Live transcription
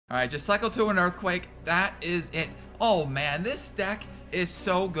All right, just cycle to an earthquake. That is it. Oh man, this deck is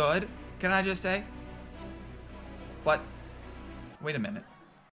so good. Can I just say? But wait a minute.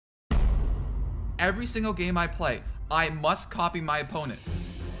 Every single game I play, I must copy my opponent.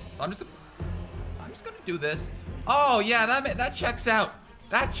 I'm just gonna do this. Oh yeah, that checks out.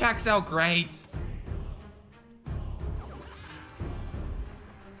 That checks out great.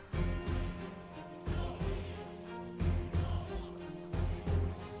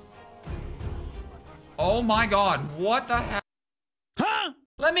 Oh my god, what the hell? Huh?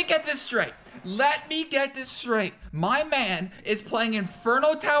 Let me get this straight. Let me get this straight. My man is playing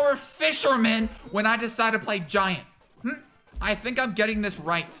Inferno Tower Fisherman when I decide to play Giant. I think I'm getting this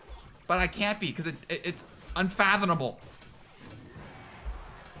right, but I can't be because it's unfathomable.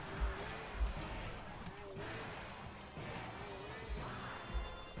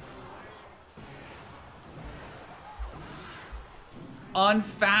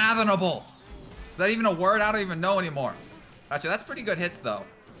 Unfathomable. Is that even a word? I don't even know anymore. Actually, that's pretty good hits, though.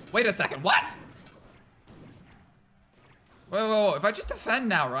 Wait a second. What? Whoa. If I just defend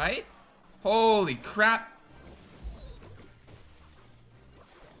now, right? Holy crap.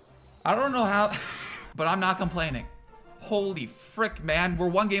 I don't know how, but I'm not complaining. Holy frick, man. We're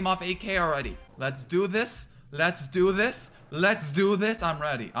one game off 8K already. Let's do this. Let's do this. Let's do this. I'm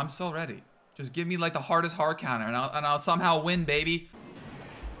ready. I'm so ready. Just give me like the hardest hard counter and I'll somehow win, baby.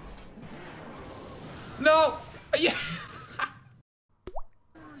 No! Yeah.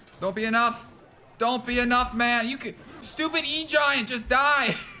 Don't be enough. Don't be enough, man. You could. Stupid E-Giant, just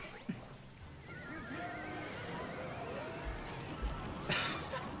die.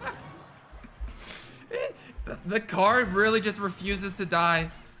 The card really just refuses to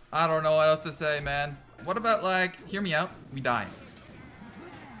die. I don't know what else to say, man. What about, like, hear me out? We die.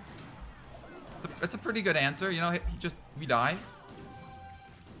 It's a pretty good answer, you know. We die.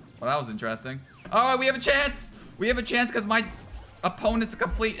 Well, that was interesting. All right, we have a chance. We have a chance because my opponent's a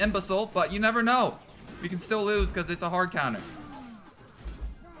complete imbecile, but you never know. We can still lose because it's a hard counter.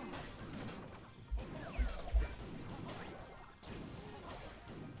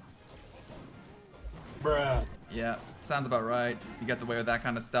 Bruh. Yeah, sounds about right. He gets away with that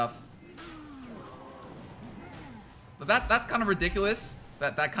kind of stuff. But that's kind of ridiculous.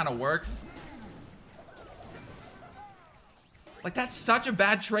 That kind of works. Like, that's such a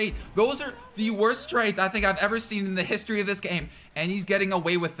bad trade. Those are the worst trades I think I've ever seen in the history of this game. And he's getting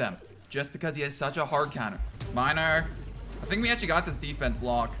away with them just because he has such a hard counter. Minor. I think we actually got this defense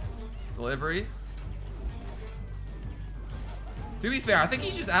lock. Delivery. To be fair, I think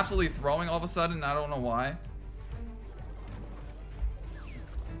he's just absolutely throwing all of a sudden. I don't know why.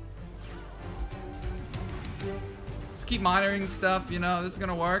 Just keep monitoring stuff, you know. This is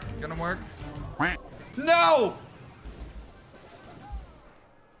gonna work. Gonna work. No!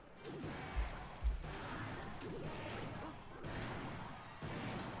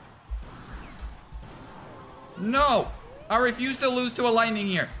 No! I refuse to lose to a lightning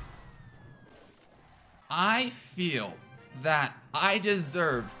here. I feel that I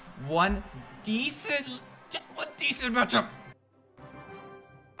deserve one decent matchup.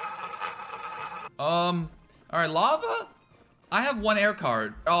 Alright, lava? I have one air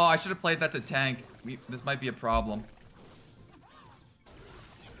card. Oh, I should have played that to tank. This might be a problem.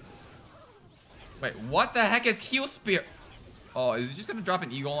 Wait, what the heck is Heal Spear? Oh, is he just gonna drop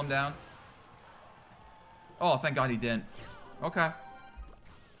an E-Golem down? Oh, thank God he didn't. Okay.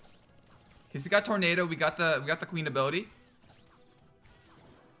 He's got Tornado. We got the Queen ability.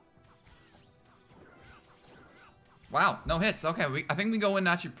 Wow, no hits. Okay, I think we go in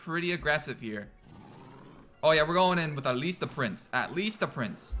actually pretty aggressive here. Oh yeah, we're going in with at least the Prince. At least the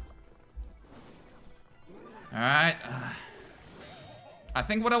Prince. All right. I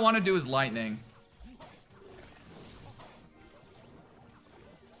think what I want to do is Lightning.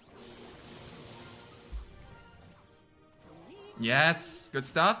 Yes, good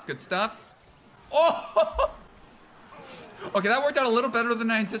stuff, good stuff. Oh! Okay, that worked out a little better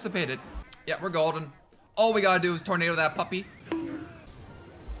than I anticipated. Yeah, we're golden. All we gotta do is tornado that puppy.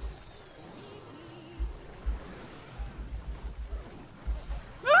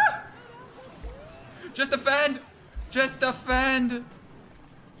 Ah! Just defend! Just defend!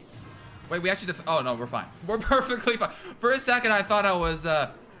 Wait, we actually oh no, we're fine. We're perfectly fine. For a second, I thought I was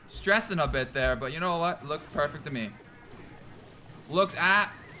stressing a bit there, but you know what? It looks perfect to me. Looks at.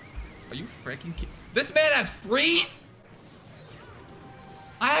 Are you freaking kidding? This man has freeze?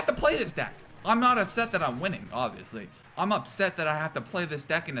 I have to play this deck. I'm not upset that I'm winning, obviously. I'm upset that I have to play this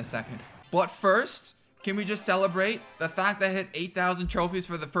deck in a second. But first, can we just celebrate the fact that I hit 8,000 trophies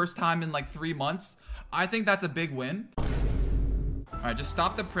for the first time in like 3 months? I think that's a big win. Alright, just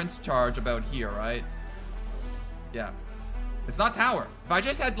stop the prince charge about here, right? Yeah. It's not tower. If I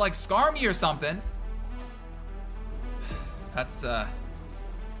just had, like, Skarmy or something... That's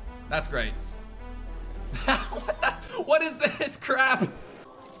great. What is this crap?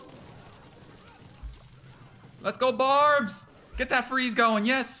 Let's go, Barbs! Get that freeze going,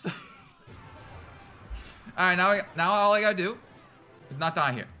 yes! Alright, now all I gotta do is not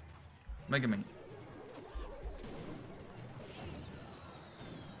die here. Mega Minion.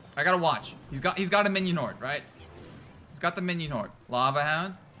 I gotta watch. He's got a minion horde, right? He's got the minion horde. Lava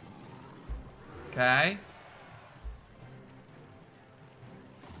Hound. Okay.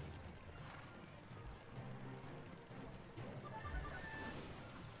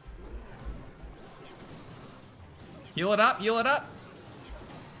 Heal it up, heal it up.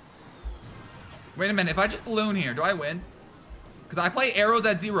 Wait a minute, if I just balloon here, do I win? Because I play arrows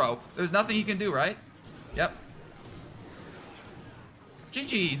at 0. There's nothing he can do, right? Yep.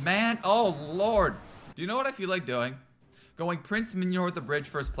 GG's, man. Oh, Lord. Do you know what I feel like doing? Going Prince Minion with the bridge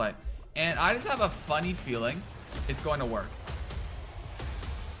first play. And I just have a funny feeling it's going to work.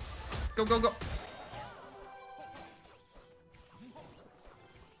 Go, go, go.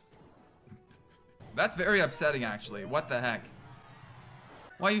 That's very upsetting, actually. What the heck?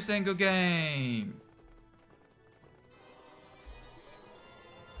 Why are you saying good game?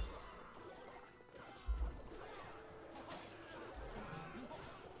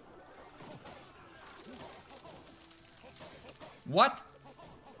 What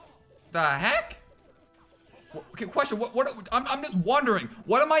the heck? Okay, question. What I'm just wondering.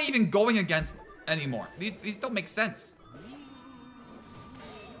 What am I even going against anymore? These don't make sense.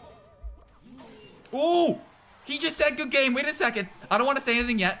 Ooh! He just said good game. Wait a second. I don't want to say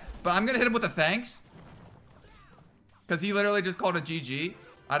anything yet, but I'm going to hit him with a thanks. Because he literally just called a GG.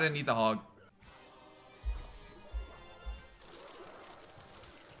 I didn't eat the hog.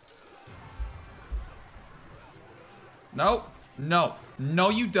 No. No. No,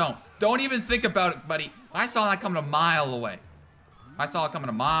 you don't. Don't even think about it, buddy. I saw that coming a mile away. I saw it coming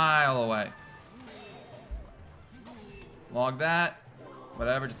a mile away. Log that.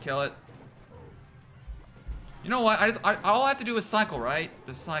 Whatever, just kill it. You know what? All I have to do is cycle, right?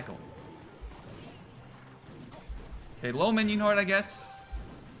 Just cycle. Okay, low minion horde, I guess.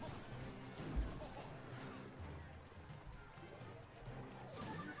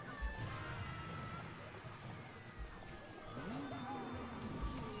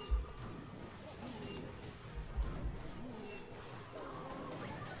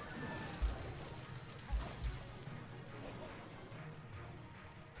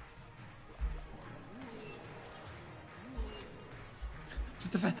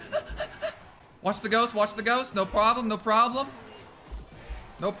 Just defend. Watch the ghost, watch the ghost. No problem, no problem.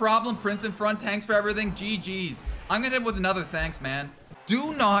 No problem. Prince in front, tanks for everything. GG's. I'm gonna hit with another thanks, man.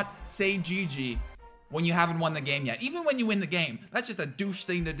 Do not say GG when you haven't won the game yet. Even when you win the game. That's just a douche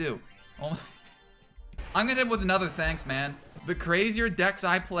thing to do. Oh. I'm gonna hit with another thanks, man. The crazier decks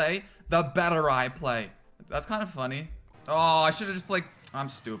I play, the better I play. That's kind of funny. Oh, I should have just played. I'm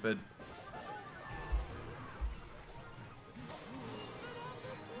stupid.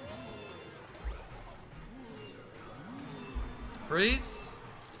 Freeze.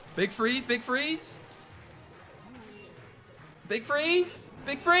 Big freeze, big freeze. Big freeze.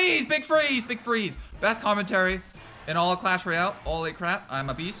 Big freeze, big freeze, big freeze. Best commentary in all of Clash Royale. Holy crap, I'm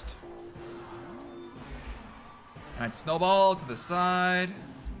a beast. Alright, snowball to the side.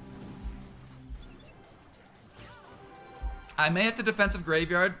 I may hit the defensive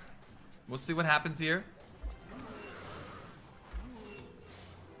graveyard. We'll see what happens here.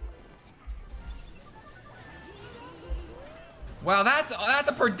 Wow, that's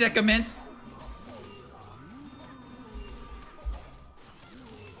a predicament.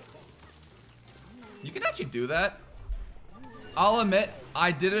 You can actually do that. I'll admit,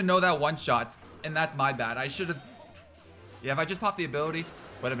 I didn't know that one shot, and that's my bad. I should have. Yeah, if I just popped the ability,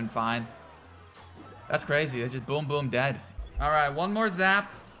 would have been fine. That's crazy. It's just boom, boom, dead. All right, one more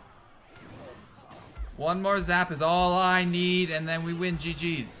zap. One more zap is all I need, and then we win.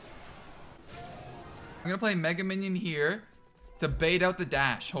 GG's. I'm gonna play Mega Minion here to bait out the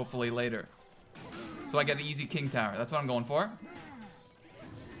dash, hopefully later. So I get an easy King Tower. That's what I'm going for.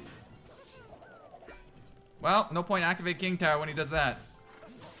 Well, no point activate King Tower when he does that.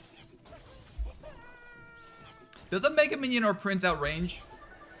 Does a Mega Minion or Prince outrange?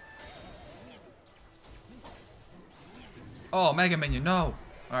 Oh, Mega Minion, no.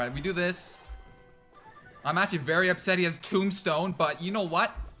 Alright, we do this. I'm actually very upset he has Tombstone, but you know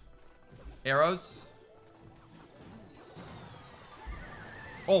what? Arrows.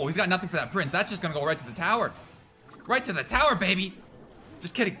 Oh, he's got nothing for that Prince. That's just gonna go right to the tower. Right to the tower, baby.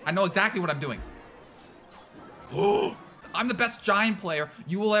 Just kidding. I know exactly what I'm doing. I'm the best giant player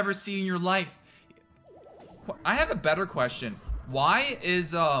you will ever see in your life. I have a better question. Why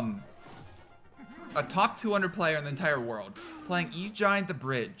is a top 200 player in the entire world playing E-Giant the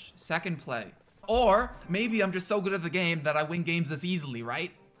Bridge, second play? Or maybe I'm just so good at the game that I win games this easily,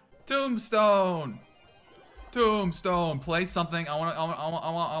 right? Tombstone. Tombstone. Play something. I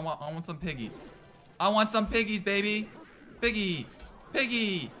want some piggies. I want some piggies, baby. Piggy.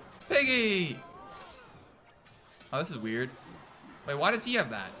 Piggy. Piggy. Oh, this is weird. Wait, why does he have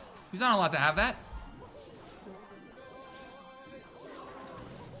that? He's not allowed to have that.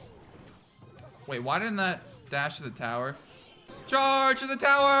 Wait, why didn't that dash to the tower? Charge to the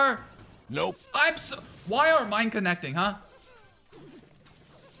tower! Nope. Why aren't mine connecting, huh?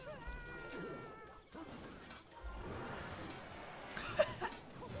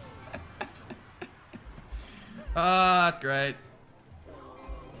 That's great.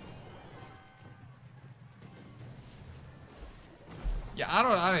 Yeah, I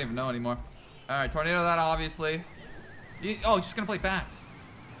don't even know anymore. All right, tornado that obviously. Oh, he's just gonna play bats.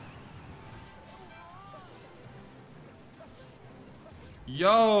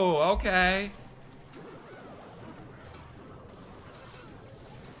 Yo, okay.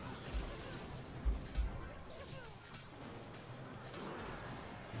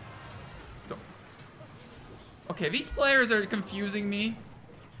 Okay, these players are confusing me.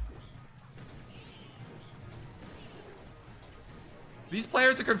 These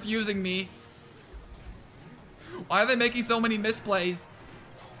players are confusing me. Why are they making so many misplays?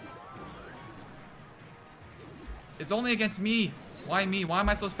 It's only against me. Why me? Why am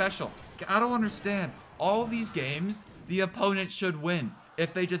I so special? I don't understand. All these games, the opponent should win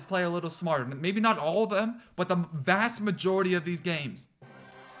if they just play a little smarter. Maybe not all of them, but the vast majority of these games.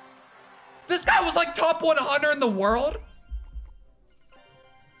 This guy was like top 100 in the world?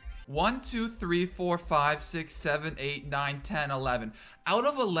 1, 2, 3, 4, 5, 6, 7, 8, 9, 10, 11. Out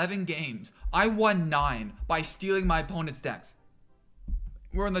of 11 games, I won 9 by stealing my opponent's decks.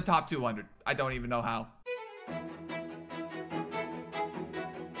 We're in the top 200. I don't even know how.